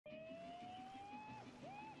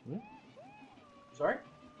Hmm? Sorry?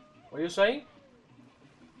 What are you saying?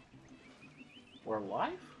 We're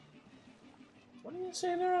live? What did you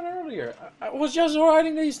say there earlier? I was just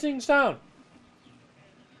writing these things down.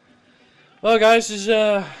 Well, guys, this is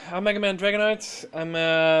I'm MegaDragonoid.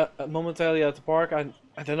 I'm momentarily at the park.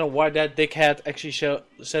 I don't know why that dickhead actually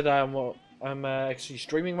said I'm actually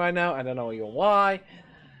streaming right now. I don't know even why.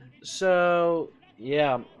 So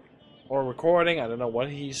yeah, or recording. I don't know what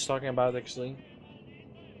he's talking about actually.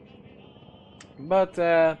 But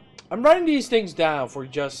I'm writing these things down for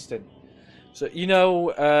Justin. So you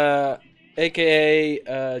know,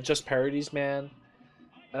 AKA Just Parodies Man.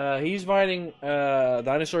 He's writing a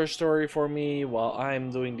dinosaur story for me while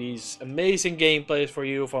I'm doing these amazing gameplays for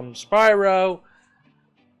you from Spyro.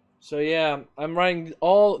 So yeah, I'm writing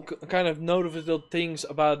all kind of notable things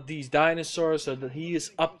about these dinosaurs so that he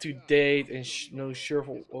is up to date and knows sure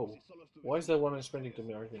for. Oh, why is that one I'm spending to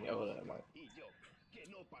me everything? Oh, that might.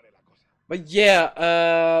 But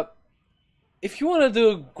yeah, if you want to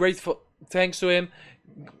do a grateful thanks to him,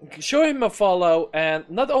 show him a follow, and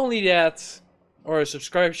not only that, or a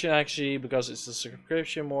subscription actually, because it's a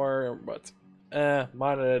subscription more, but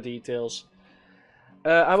minor details.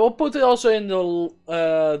 I will put it also in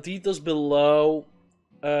the details below.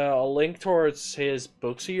 A link towards his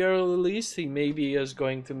books he released. He maybe is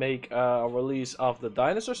going to make a release of the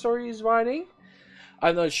dinosaur story he's writing.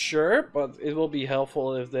 I'm not sure, but it will be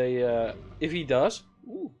helpful if they if he does.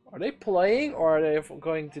 Ooh, are they playing or are they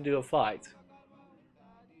going to do a fight?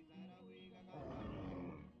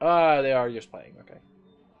 Ah, they are just playing. Okay,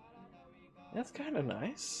 that's kind of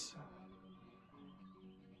nice.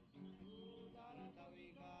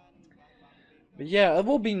 But yeah, it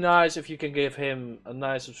will be nice if you can give him a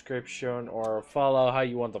nice subscription or follow, how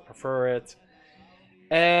you want to prefer it.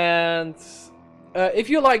 And if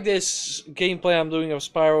you like this gameplay I'm doing of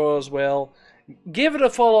Spyro as well, give it a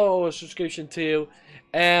follow or a subscription too,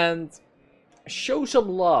 and show some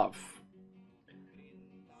love.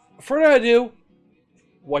 Further ado,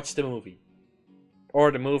 watch the movie. Or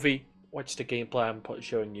the movie, watch the gameplay I'm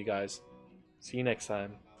showing you guys. See you next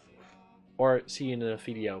time. Or see you in a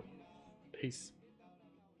video. Peace.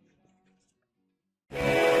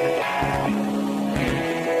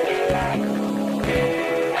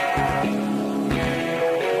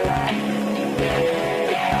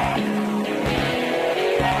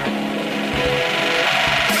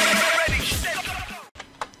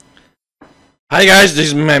 Hi guys, this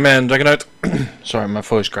is my man Dragonoid. Sorry, my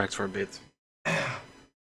voice cracked for a bit. It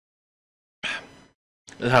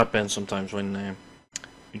happens sometimes when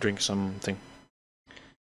you drink something.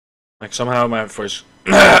 Like somehow my voice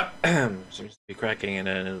seems to be cracking and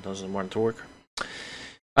then it doesn't want to work.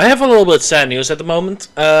 I have a little bit sad news at the moment.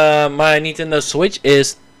 My Nintendo Switch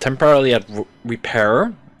is temporarily at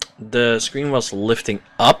repair. The screen was lifting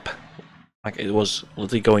up, like it was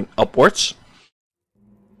literally going upwards.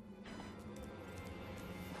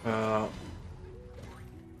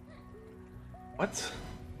 What?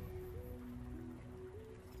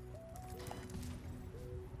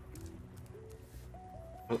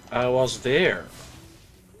 I was there.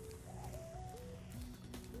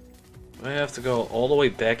 Do I have to go all the way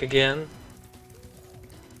back again?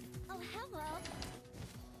 Oh, hello.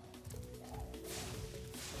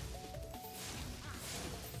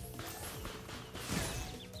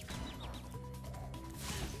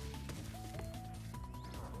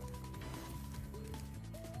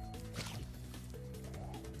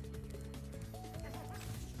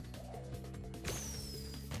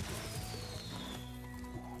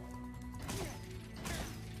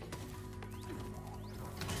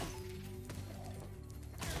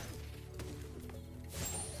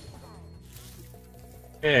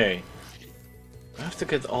 Okay. I have to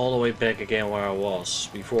get all the way back again where I was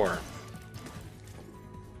before.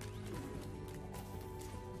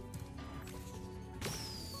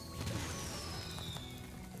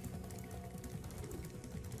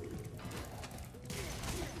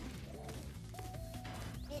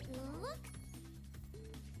 It looks...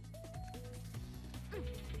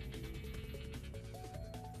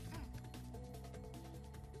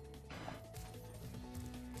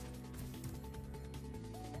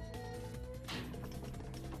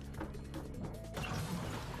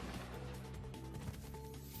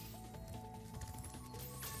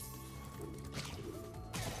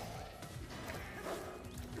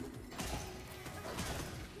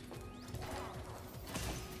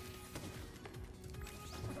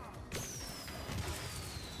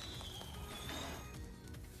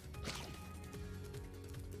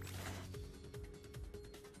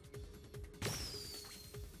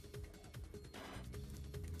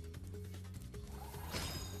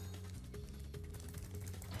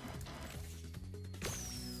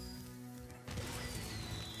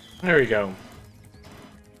 There we go.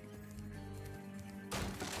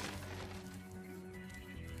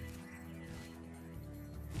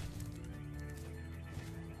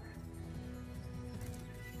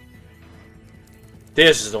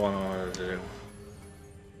 This is the one I wanted to do.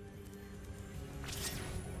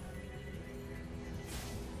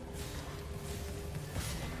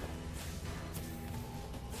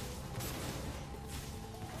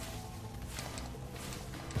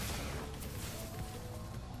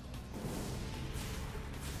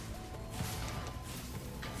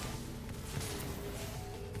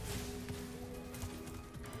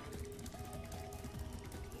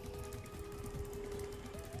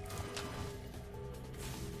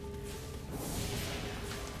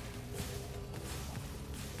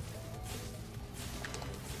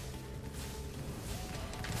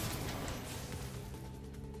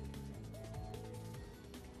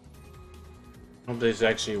 Hope this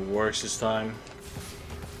actually works this time.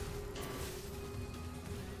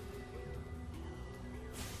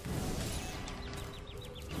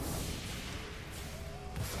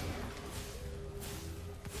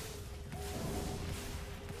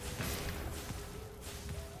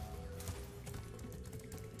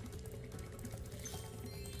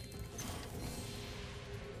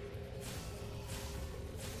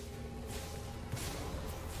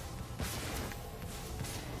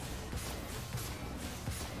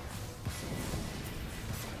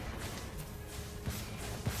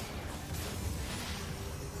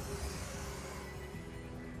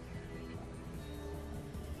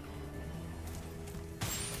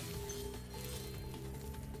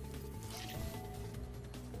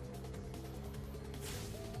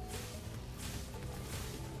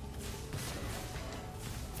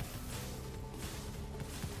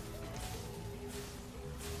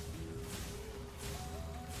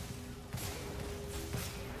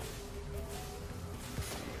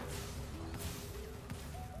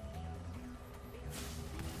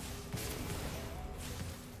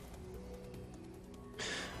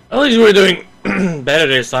 At least we're doing better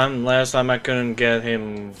this time. Last time I couldn't get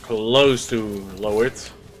him close to lower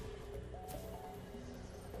it.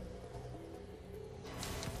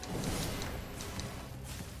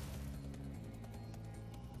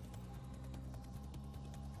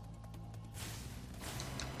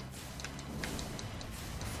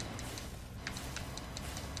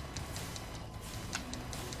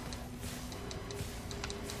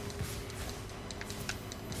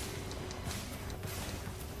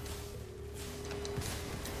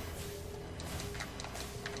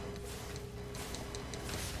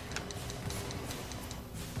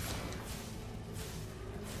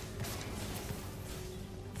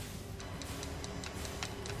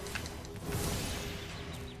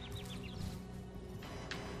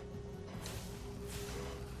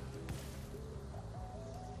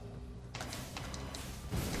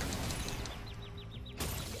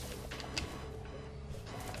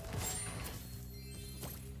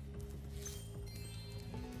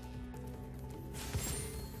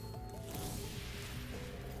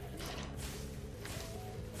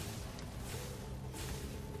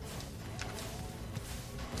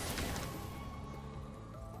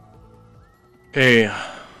 Okay, I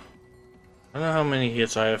don't know how many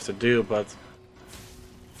hits I have to do, but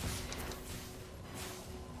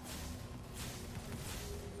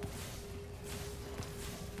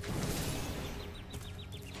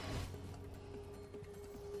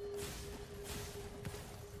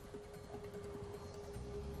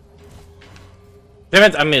damn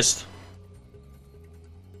it, I missed.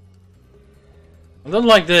 I don't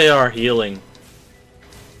like they are healing.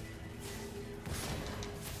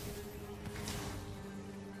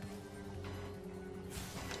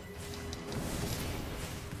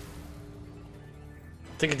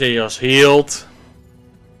 I think they just healed.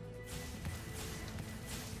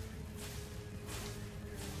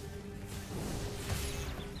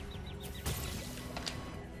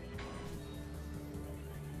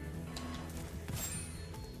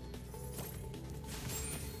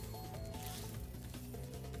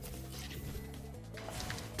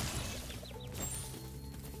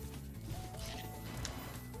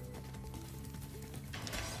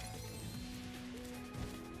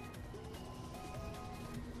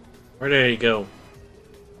 Where did he go?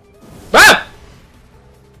 Ah!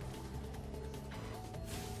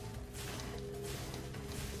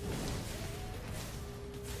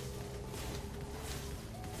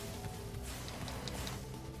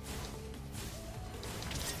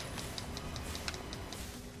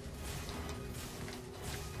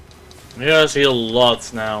 He does heal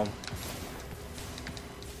lots now.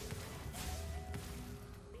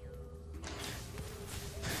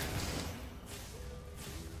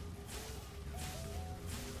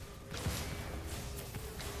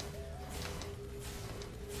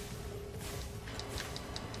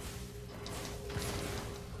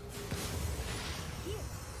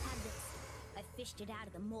 lifted out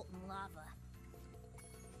of the molten lava.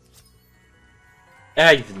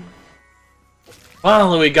 Aiden.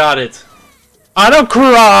 Finally we got it. I don't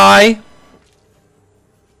cry!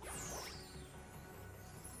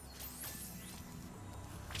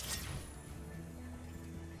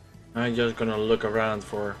 I'm just gonna look around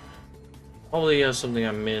for probably something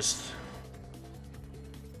I missed.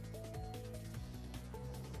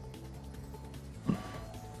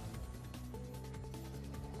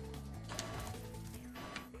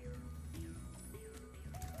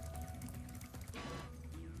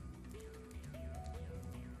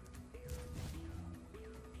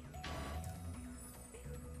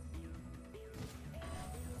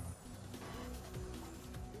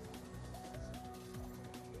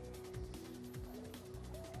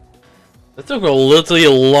 It took a literally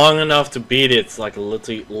long enough to beat it, like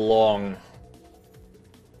literally long.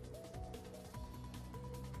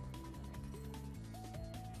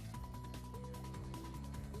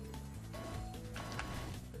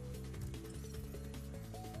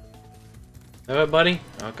 Everybody?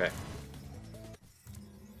 Okay.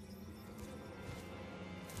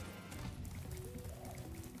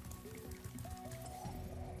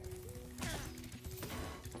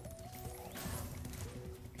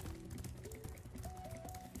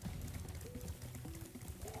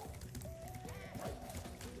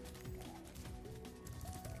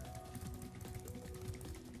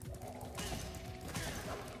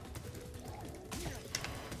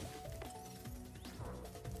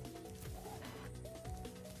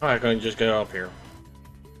 Alright, gonna just go up here.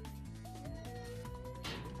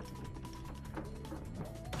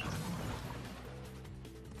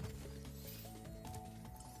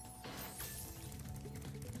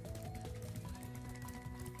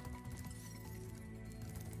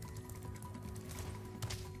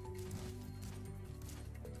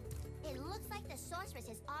 It looks like the sorceress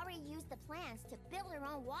has already used the plans to build her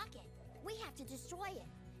own rocket. We have to destroy it.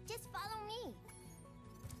 Just follow me.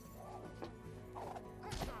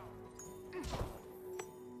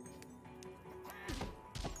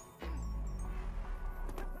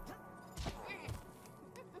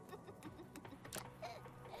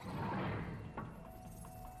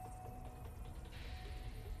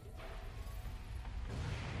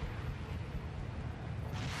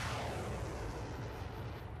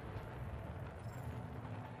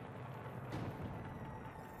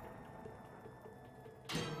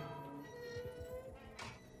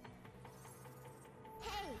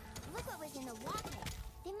 In the rocket.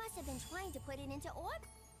 They must have been trying to put it into orbit.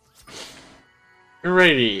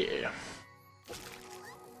 Ready.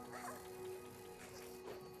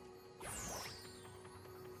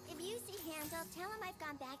 If you see Handel, tell him I've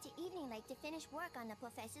gone back to Evening Lake to finish work on the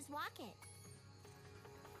professor's rocket.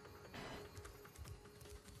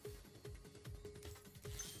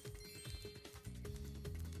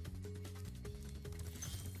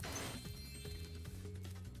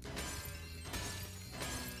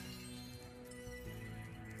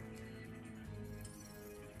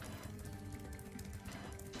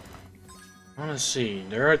 I wanna see.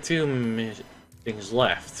 There are two things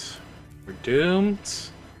left. We're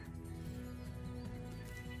doomed.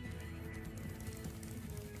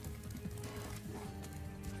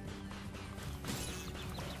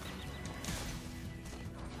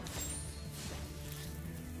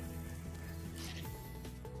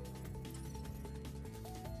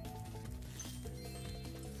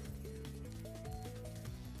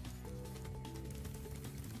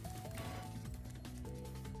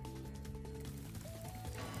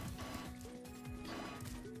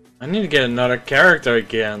 I need to get another character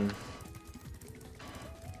again.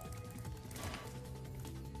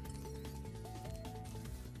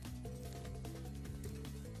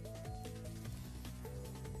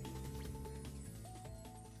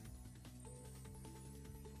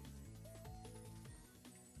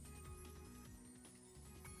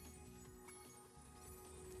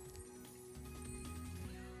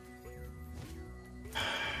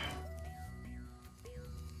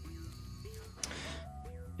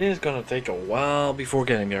 It's gonna take a while before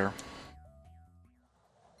getting there.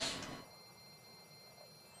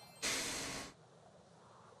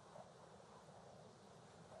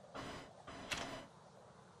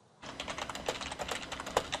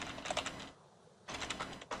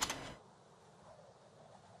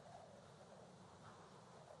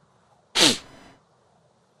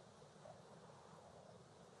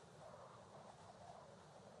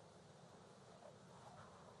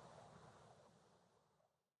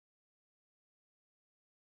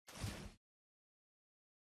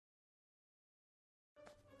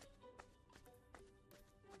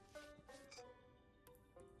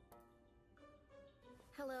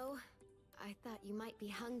 Hello. I I thought you might be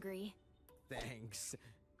hungry. Thanks.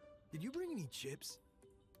 Did you bring any chips?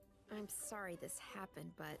 I'm sorry this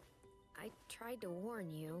happened, but I tried to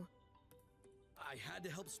warn you. I had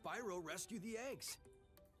to help Spyro rescue the eggs.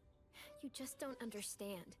 You just don't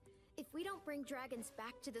understand. If we don't bring dragons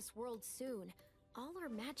back to this world soon, all our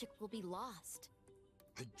magic will be lost.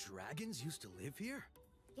 The dragons used to live here?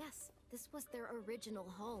 Yes, this was their original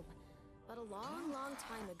home. But a long, long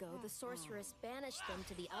time ago, the sorceress banished them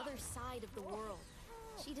to the other side of the world.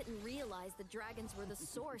 She didn't realize the dragons were the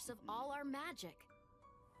source of all our magic.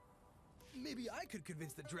 Maybe I could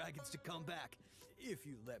convince the dragons to come back, if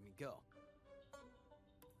you let me go.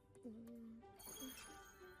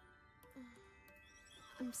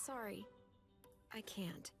 I'm sorry. I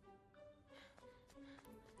can't.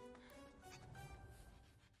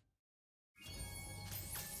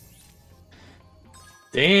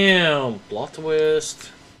 Damn, plot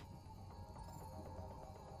twist.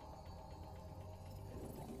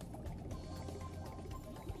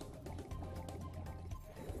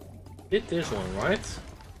 Did this one, right?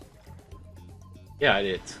 Yeah, I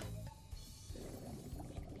did.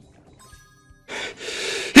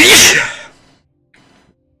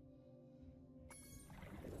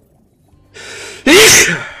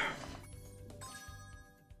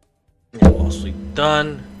 Mostly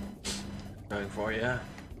done. Going for ya.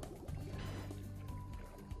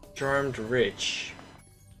 Charmed Rich.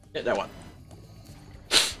 Yeah, that one.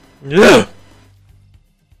 Yeah.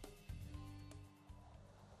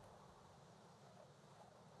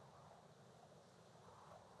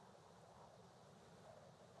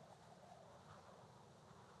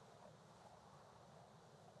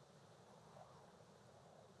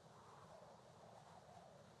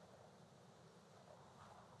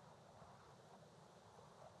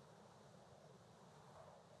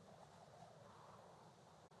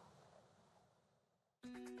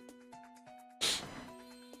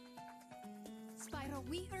 Spyro,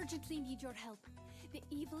 we urgently need your help. The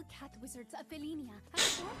evil cat wizards of Velinia have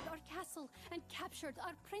stormed our castle and captured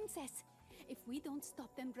our princess. If we don't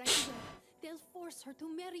stop them right away, they'll force her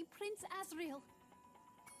to marry Prince Asriel.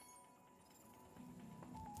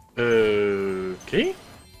 Okay.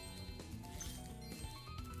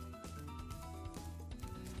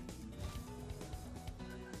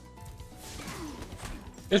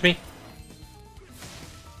 Excuse me.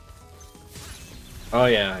 Oh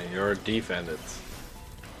yeah, you're defended.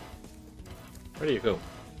 Where do you go?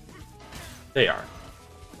 They are.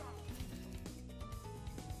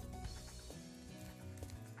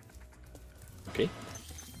 Okay.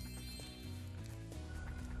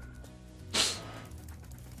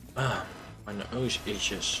 Ah, my nose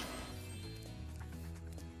itches.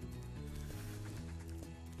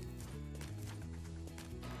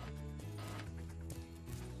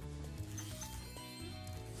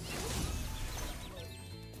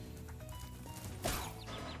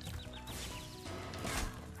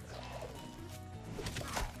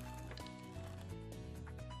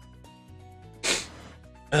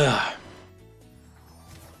 Ugh.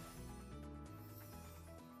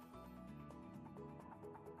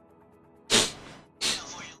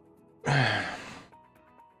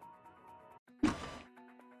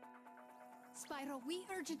 Spyro, we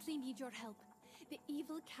urgently need your help. The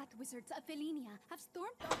evil cat wizards of Velinia have stormed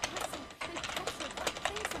our castle and captured our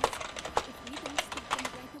princess. If we don't stop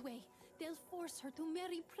them right away, they'll force her to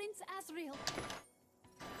marry Prince Asriel.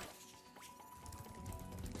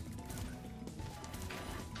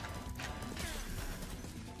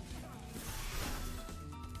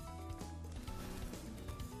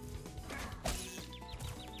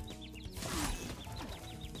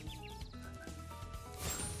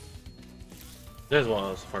 There's one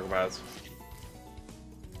else to talk about.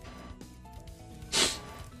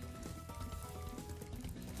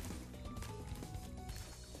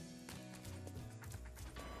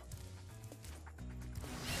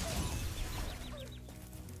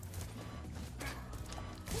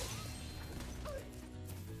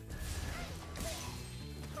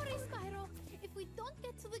 Hurry, Spyro! If we don't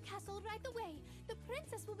get to the castle right away, the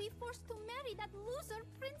princess will be forced to marry that loser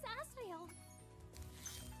Prince Asriel.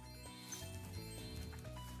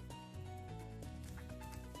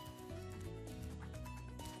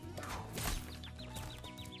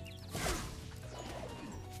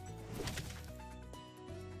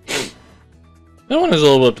 That one is a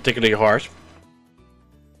little bit particularly harsh.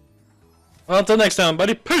 Well, until next time,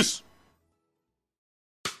 buddy. Peace!